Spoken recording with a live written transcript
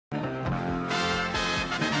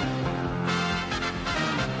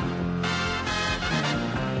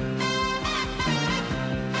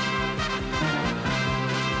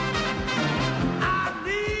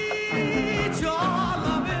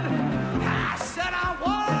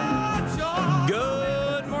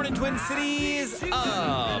Twin Cities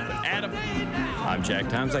up. Adam. I'm Jack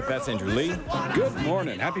Tomczak. That's Andrew Lee. Good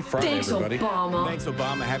morning. Happy Friday, Thanks, everybody. Obama. Thanks,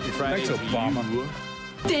 Obama. Happy Friday. Thanks, Obama.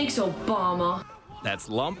 Thanks, Obama. That's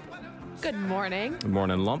Lump. Good morning. Good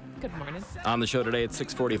morning, Lump. Good morning. On the show today at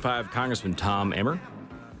 6:45, Congressman Tom Emmer.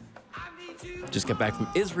 Just got back from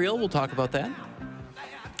Israel. We'll talk about that.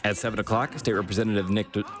 At 7 o'clock, State Representative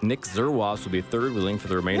Nick Zerwas will be third wheeling for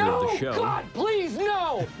the remainder of the show. God, please,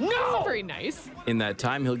 no! That's very nice. In that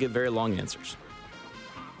time, he'll give very long answers.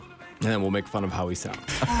 And then we'll make fun of how he sounds.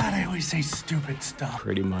 God, I always say stupid stuff.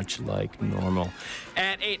 Pretty much like normal.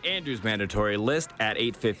 At 8, Andrew's mandatory list. At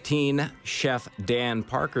 8:15, Chef Dan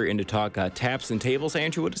Parker in to talk taps and tables.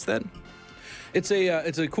 Andrew, what is that? It's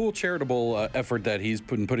a cool charitable effort that he's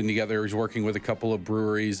putting together. He's working with a couple of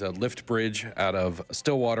breweries, Lift Bridge out of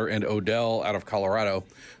Stillwater and Odell out of Colorado.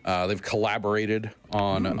 They've collaborated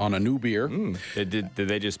on a new beer. Did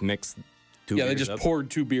they just mix two Yeah, beers they just up? poured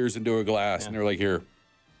 2 beers into a glass, and they're like, here,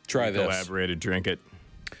 try this. Collaborated, drink it.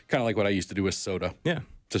 Kind of like what I used to do with soda. Yeah.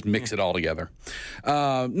 Just mix it all together.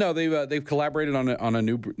 No, they've collaborated on a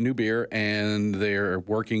new beer, and they're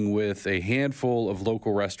working with a handful of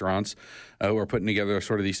local restaurants who are putting together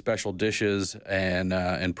sort of these special dishes,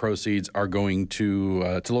 and proceeds are going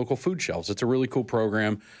to local food shelves. It's a really cool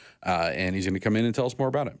program, and he's going to come in and tell us more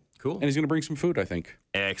about it. Cool. And he's going to bring some food, I think,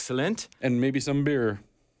 Excellent. and maybe some beer.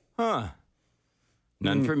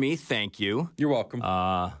 None for me, thank you. You're welcome.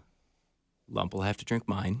 Lump will have to drink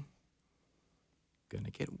mine. Gonna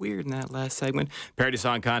get weird in that last segment. Parody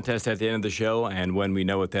song contest at the end of the show, and when we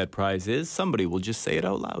know what that prize is, somebody will just say it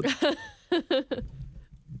out loud.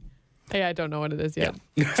 Hey, I don't know what it is yet.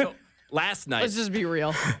 So last night, Let's just be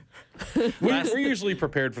real. We're usually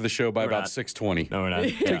prepared for the show by We're about not. 6:20. no, we're not.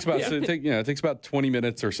 It takes about 20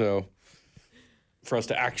 minutes or so for us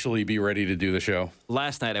to actually be ready to do the show.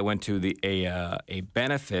 Last night I went to a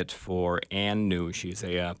benefit for Ann New. She's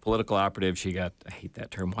a political operative. I hate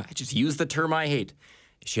that term. Why? I just use the term I hate.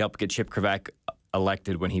 She helped get Chip Kravac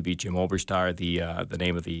elected when he beat Jim Oberstar. The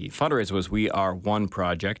name of the fundraiser was We Are One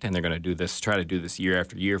Project, and they're going to try to do this year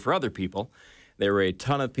after year for other people. There were a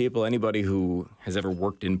ton of people, anybody who has ever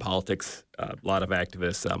worked in politics, a lot of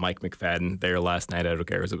activists, Mike McFadden there last night at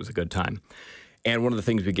O'Gara's. It was a good time. And one of the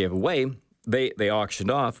things we gave away, they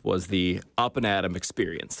auctioned off, was the Up and Atom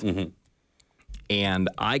experience. Mm-hmm. And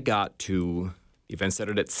I got to, the event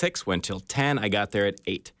started at 6, went till 10. I got there at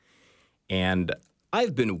 8. And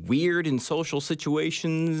I've been weird in social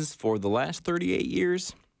situations for the last 38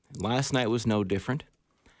 years. Last night was no different.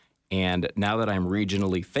 And now that I'm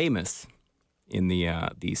regionally famous in the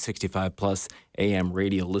 65-plus AM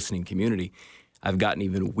radio listening community, I've gotten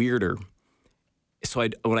even weirder. So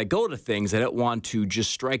when I go to things, I don't want to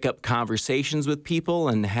just strike up conversations with people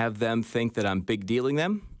and have them think that I'm big dealing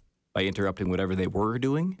them by interrupting whatever they were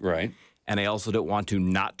doing. Right. And I also don't want to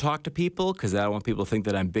not talk to people because I don't want people to think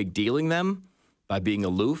that I'm big dealing them by being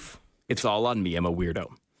aloof. It's all on me. I'm a weirdo.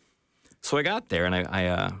 So I got there, and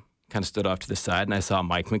I kind of stood off to the side, and I saw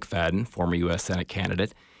Mike McFadden, former U.S. Senate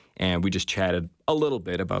candidate, and we just chatted a little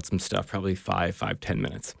bit about some stuff, probably 10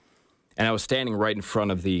 minutes. And I was standing right in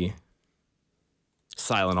front of the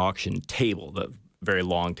silent auction table, the very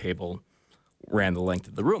long table, ran the length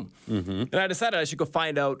of the room. Mm-hmm. And I decided I should go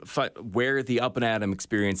find out where the Up and Atom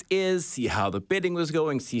experience is, see how the bidding was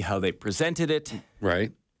going, see how they presented it.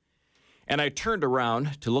 Right. And I turned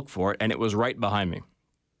around to look for it, and it was right behind me.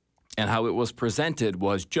 And how it was presented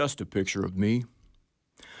was just a picture of me.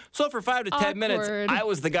 So for 5 to 10 minutes, I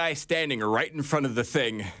was the guy standing right in front of the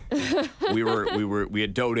thing. We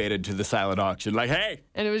had donated to the silent auction. Like, hey.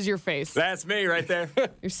 And it was your face. That's me right there.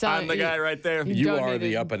 I'm the guy right there. You are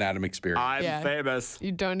the Up and Atom experience. I'm famous.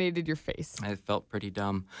 You donated your face. I felt pretty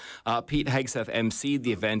dumb. Pete Hegseth emceed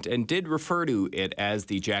the event and did refer to it as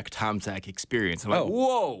the Jack Tomczak experience. I'm like,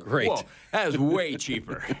 whoa, great. Whoa, that is way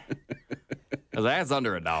cheaper. I was like, that's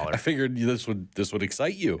under $1. I figured this would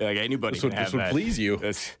excite you. Like anybody this can would, have this would that. please you.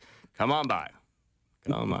 Come on by.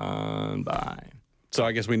 Come on by. So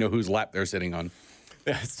I guess we know whose lap they're sitting on.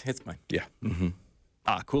 Yeah, it's mine. Yeah. Mm-hmm.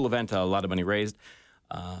 Cool event. A lot of money raised.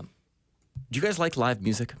 Do you guys like live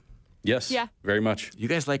music? Yes. Yeah. Very much. You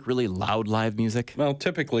guys like really loud live music? Well,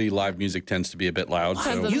 typically live music tends to be a bit loud.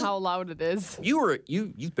 Depends So on how loud it is.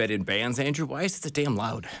 You've been in bands, Andrew. Why is it so damn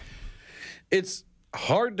loud? it's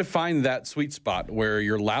hard to find that sweet spot where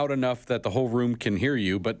you're loud enough that the whole room can hear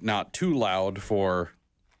you, but not too loud for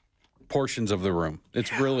portions of the room.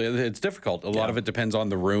 It's difficult. A lot of it depends on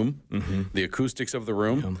the room, the acoustics of the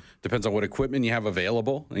room, depends on what equipment you have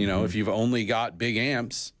available. You know, if you've only got big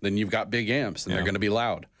amps, then you've got big amps and they're going to be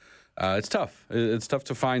loud. It's tough. It's tough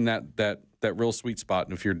to find that real sweet spot.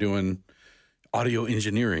 And if you're doing audio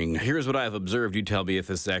engineering. Here's what I've observed. You tell me if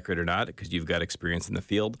this is accurate or not, because you've got experience in the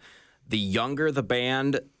field. The younger the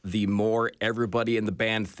band, the more everybody in the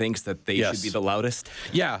band thinks that they should be the loudest.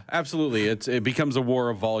 Yeah, absolutely. It becomes a war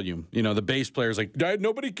of volume. You know, the bass player's like,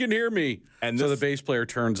 nobody can hear me. And so the bass player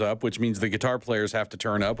turns up, which means the guitar players have to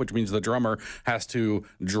turn up, which means the drummer has to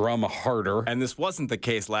drum harder. And this wasn't the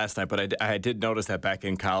case last night, but I did notice that back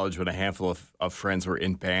in college when a handful of friends were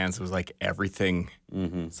in bands, it was like everything.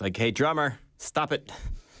 Mm-hmm. It's like, hey, drummer, stop it.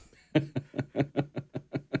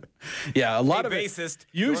 Yeah, a lot of bassist,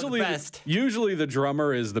 usually the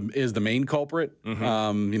drummer is the main culprit.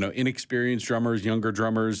 Mm-hmm. Inexperienced drummers, younger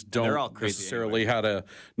drummers don't necessarily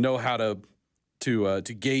know how to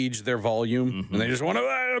gauge their volume, mm-hmm. and they just want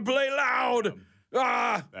to play loud.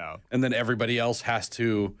 And then everybody else has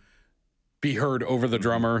to be heard over the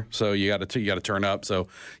drummer, so you got to turn up. So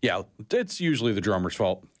yeah, it's usually the drummer's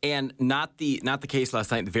fault. And not the case last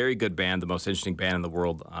night. Very good band, the most interesting band in the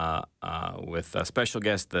world, with a special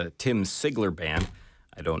guest, the Tim Sigler Band.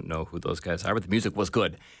 I don't know who those guys are, but the music was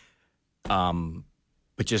good. But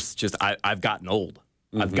I've gotten old.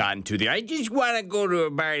 Mm-hmm. I've gotten to I just want to go to a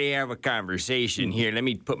bar to have a conversation. Mm-hmm. Here, let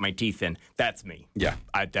me put my teeth in. That's me. Yeah,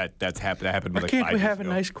 that's happened. That happened. Why can't 5 we years have ago.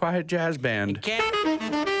 a nice quiet jazz band?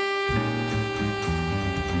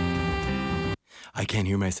 I can't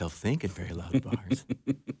hear myself think in very loud bars.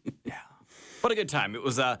 Yeah. What a good time. It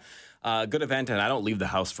was a good event, and I don't leave the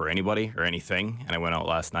house for anybody or anything. And I went out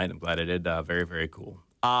last night. I'm glad I did. Very, very cool.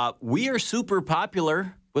 We are super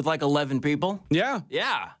popular with like 11 people. Yeah.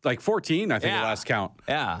 Yeah. Like 14, I think, the last count.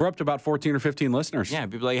 Yeah. We're up to about 14 or 15 listeners. Yeah,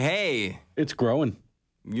 people are like, hey. It's growing.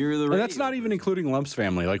 You're the radio. And that's not even including Lump's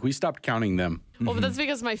family. Like, we stopped counting them. Well, but that's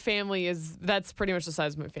because my family that's pretty much the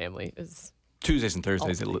size of my family is. Tuesdays and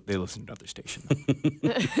Thursdays, they listen to another station.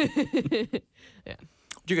 Yeah. What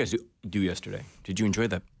did you guys do yesterday? Did you enjoy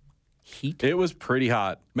the heat? It was pretty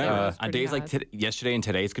hot. On days like yesterday and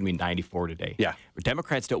today, it's going to be 94 today. Yeah.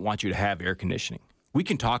 Democrats don't want you to have air conditioning. We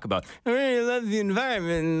can talk about the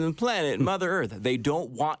environment, the planet, Mother Earth. They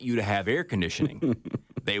don't want you to have air conditioning.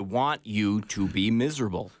 They want you to be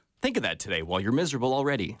miserable. Think of that today while you're miserable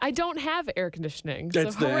already. I don't have air conditioning.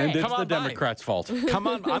 It's so the Democrats' fault. Come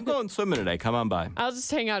on. I'm going swimming today. Come on by. I'll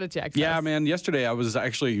just hang out at Jack's Yeah, house. man. Yesterday,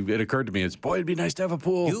 it occurred to me, it'd be nice to have a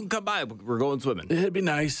pool. You can come by. We're going swimming. It'd be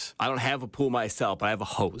nice. I don't have a pool myself, but I have a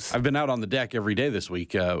hose. I've been out on the deck every day this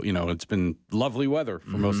week. It's been lovely weather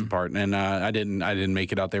for most of the part, and I didn't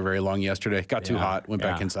make it out there very long yesterday. Got too hot. Went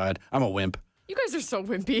back inside. I'm a wimp. You guys are so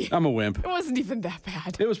wimpy. I'm a wimp. It wasn't even that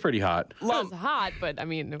bad. It was pretty hot. It was hot, but I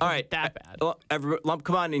mean, it wasn't that bad. Lump,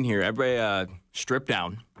 come on in here. Everybody strip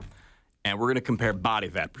down, and we're going to compare body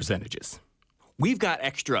fat percentages. We've got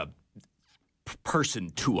extra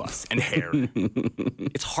person to us and hair.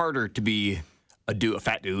 It's harder to be a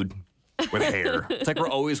fat dude with hair. It's like we're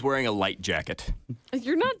always wearing a light jacket.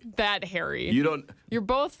 You're not that hairy. You don't. You're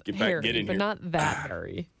both get hairy, in but here. not that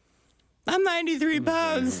hairy. I'm 93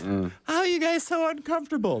 pounds. How are you guys so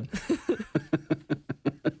uncomfortable?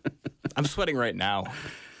 I'm sweating right now.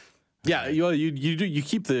 Yeah, you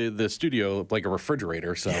keep the studio like a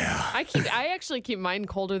refrigerator. So I actually keep mine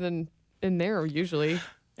colder than in there usually.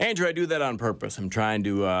 Andrew, I do that on purpose. I'm trying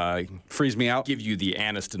to freeze me out. Give you the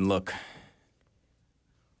Aniston look.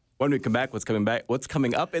 When we come back, what's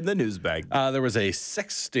coming up in the news bag? There was a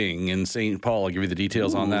sex sting in St. Paul. I'll give you the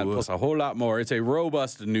details on that, plus a whole lot more. It's a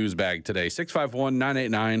robust news bag today.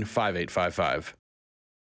 651-989-5855.